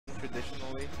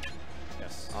traditionally.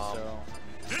 Yes. So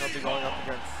he'll be going up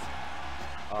against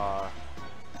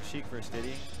Sheik versus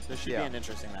Diddy. This should be an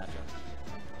interesting matchup.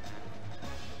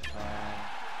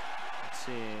 Let's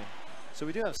see. So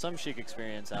we do have some Sheik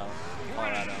experience out in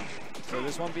Colorado. So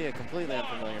this won't be a completely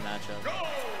unfamiliar matchup.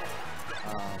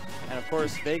 And of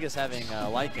course, Vegas having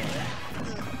Lycan.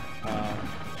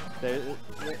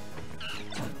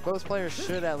 Both players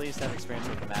should at least have experience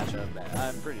with the matchup.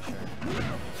 I'm pretty sure.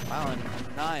 Wow, and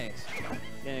nice.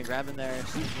 Getting a grab in there,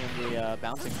 in the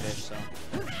bouncing fish. So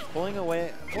pulling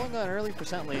an early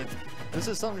percent lead. This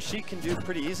is something she can do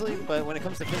pretty easily, but when it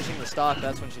comes to finishing the stock,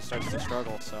 that's when she starts to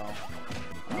struggle. So,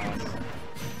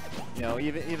 you know,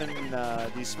 even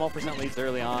these small percent leads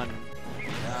early on,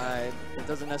 it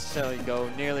doesn't necessarily go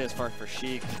nearly as far for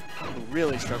Sheik, who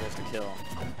really struggles to kill.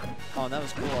 Oh, and that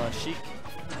was cool. Sheik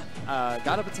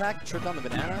got up attack, tripped on the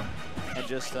banana, and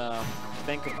just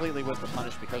been completely whipped the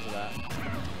punish because of that.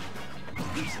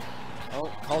 Oh,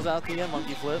 calls out the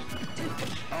monkey flip.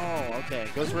 Oh, okay.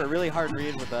 Goes for a really hard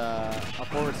read with a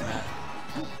forward smash.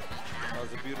 That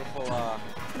was a beautiful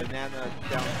banana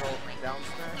down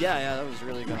smash. Yeah, that was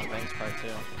really good on Bang's part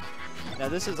too. Now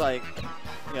this is like,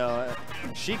 you know,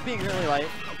 Sheik being really light.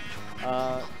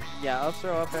 Yeah, up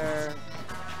throw, up air.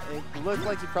 It looked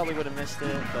like he probably would have missed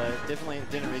it, but definitely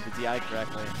didn't read the DI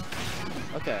correctly.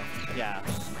 Okay, yeah.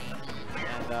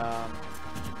 And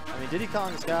I mean, Diddy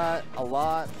Kong's got a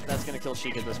lot that's gonna kill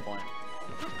Sheik at this point.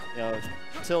 You know,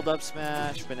 tilt up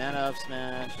smash, banana up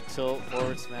smash, tilt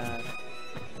forward smash.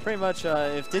 Pretty much,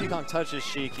 if Diddy Kong touches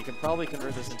Sheik, he can probably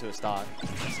convert this into a stock.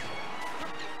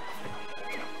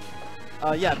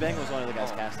 Yeah, Bang was one of the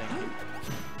guys casting.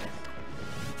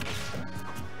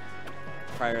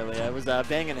 Priorly, it was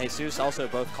Bang and Jesus, also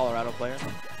both Colorado players.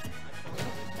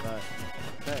 But,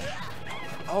 okay.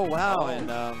 Oh wow, and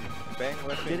Bang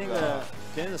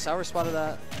getting the sour spot of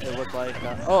that, it looked like.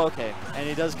 Oh, okay, and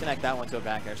he does connect that one to a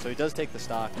back air, so he does take the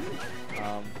stock.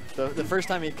 The first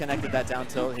time he connected that down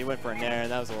tilt, he went for a nair,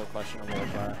 and that was a little questionable.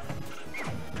 But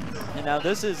and now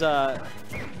this is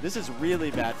really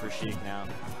bad for Sheik now.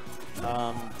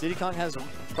 Diddy Kong has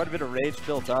quite a bit of rage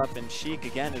built up, and Sheik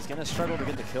again is gonna struggle to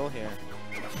get the kill here.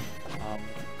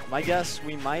 My guess,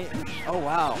 we might. Oh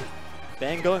wow,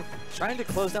 Bang trying to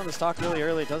close down the stock really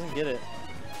early, doesn't get it.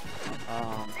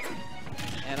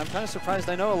 And I'm kind of surprised.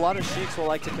 I know a lot of Sheiks will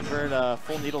like to convert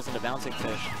full needles into bouncing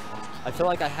fish. I feel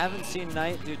like I haven't seen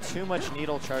Knight do too much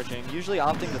needle charging, usually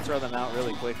opting to throw them out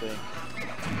really quickly.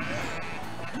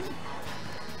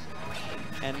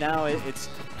 And now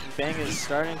Bang is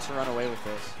starting to run away with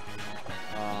this.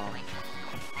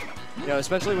 You know,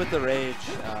 especially with the rage.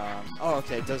 Oh,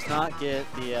 okay, does not get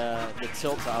the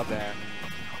tilt to up air.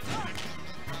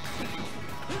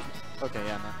 Okay,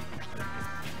 yeah, man.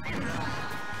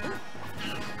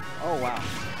 Oh, wow.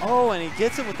 Oh, and he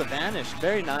gets it with the vanish.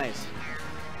 Very nice.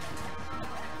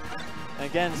 And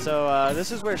again, so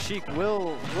this is where Sheik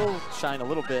will shine a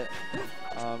little bit.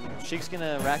 Sheik's going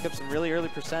to rack up some really early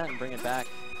percent and bring it back.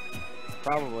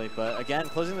 Probably, but again,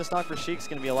 closing the stock for Sheik's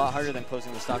going to be a lot harder than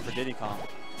closing the stock for Diddy Kong.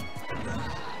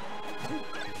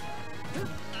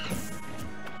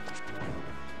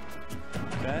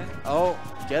 Okay. Oh,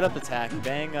 get up attack.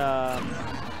 Bang. A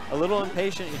little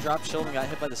impatient. He dropped shield and got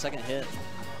hit by the second hit.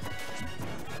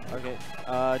 Okay.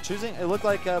 It looked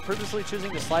like purposely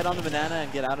choosing to slide on the banana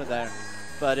and get out of there.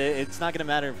 But it's not going to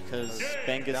matter because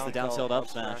Bang gets the down tilt up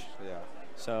smash. Yeah.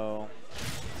 So,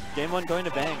 game one going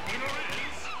to Bang.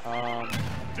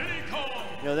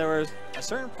 You know, there were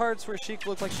certain parts where Sheik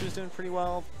looked like she was doing pretty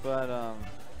well, but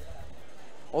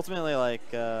ultimately,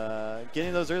 like,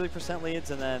 getting those early percent leads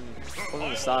and then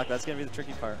pulling the stock, that's going to be the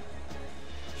tricky part.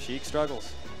 Sheik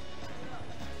struggles.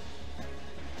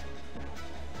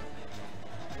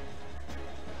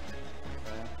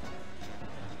 Okay.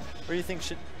 Where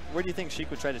do you think Sheik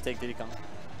would try to take Diddy Kong?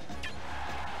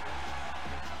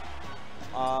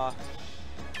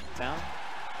 Town?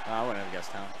 I wouldn't have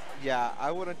guessed town. Yeah,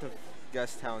 I wouldn't have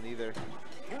guessed town either.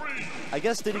 I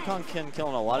guess Diddy Kong can kill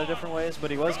in a lot of different ways,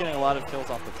 but he was getting a lot of kills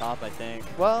off the top, I think.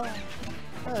 Well,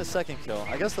 second kill.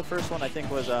 I guess the first one I think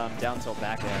was down tilt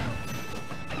back air.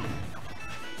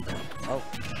 Oh.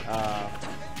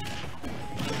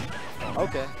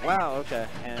 Okay. Wow. Okay.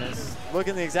 And it's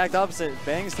looking the exact opposite.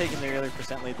 Bang's taking the early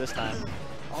percent lead this time.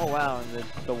 Oh wow, and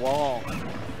the wall.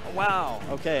 Oh, wow.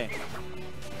 Okay.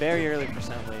 Very early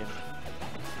percent lead.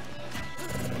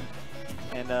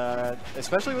 And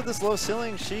especially with this low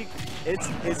ceiling, Sheik,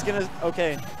 it's gonna,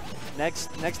 okay, next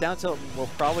down tilt will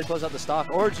probably close out the stock,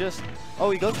 or just, oh,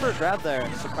 he goes for a grab there,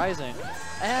 surprising.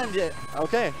 And,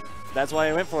 okay, that's why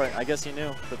he went for it. I guess he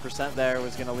knew the percent there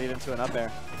was gonna lead into an up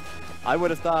air. I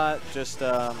would have thought just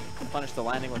punish the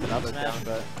landing with an up smash,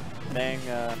 but Bang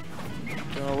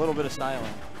doing a little bit of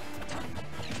styling.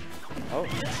 Oh,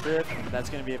 strip. That's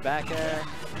going to be a back air.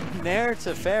 Nair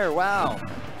to fair. Wow.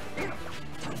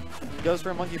 He goes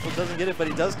for a monkey flip, doesn't get it, but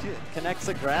he does connect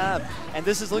the grab. And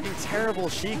this is looking terrible.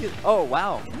 Sheik is, oh,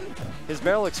 wow. His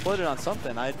barrel exploded on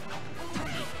something. I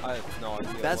have no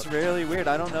idea. That's really weird.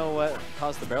 I don't know what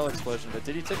caused the barrel explosion, but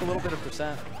Diddy took a little bit of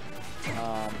percent.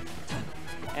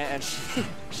 And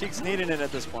Sheik's needing it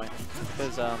at this point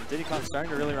because Diddy Kon's starting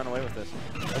to really run away with this.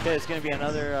 Okay, it's going to be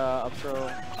another up throw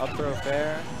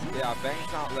fair. Yeah,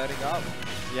 Bang's not letting up.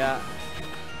 Yeah.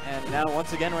 And now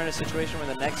once again we're in a situation where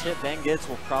the next hit Bang gets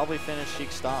will probably finish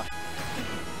Sheik's stock.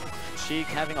 Sheik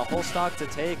having a whole stock to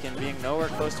take and being nowhere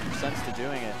close to percents to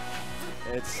doing it.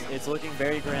 It's looking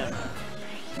very grim.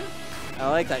 I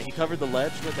like that. He covered the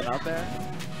ledge with an up air.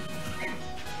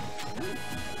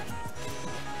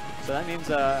 So that means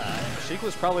Sheik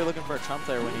was probably looking for a trump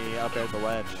there when he up aired the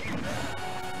ledge.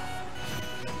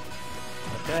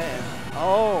 Okay,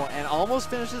 and almost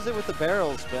finishes it with the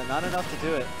barrels, but not enough to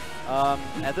do it.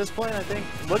 At this point, I think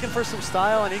looking for some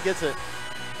style, and he gets it.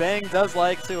 Bang does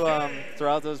like to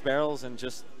throw out those barrels and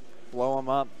just blow them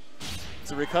up.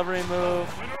 It's a recovery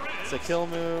move. It's a kill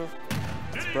move.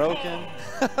 It's broken.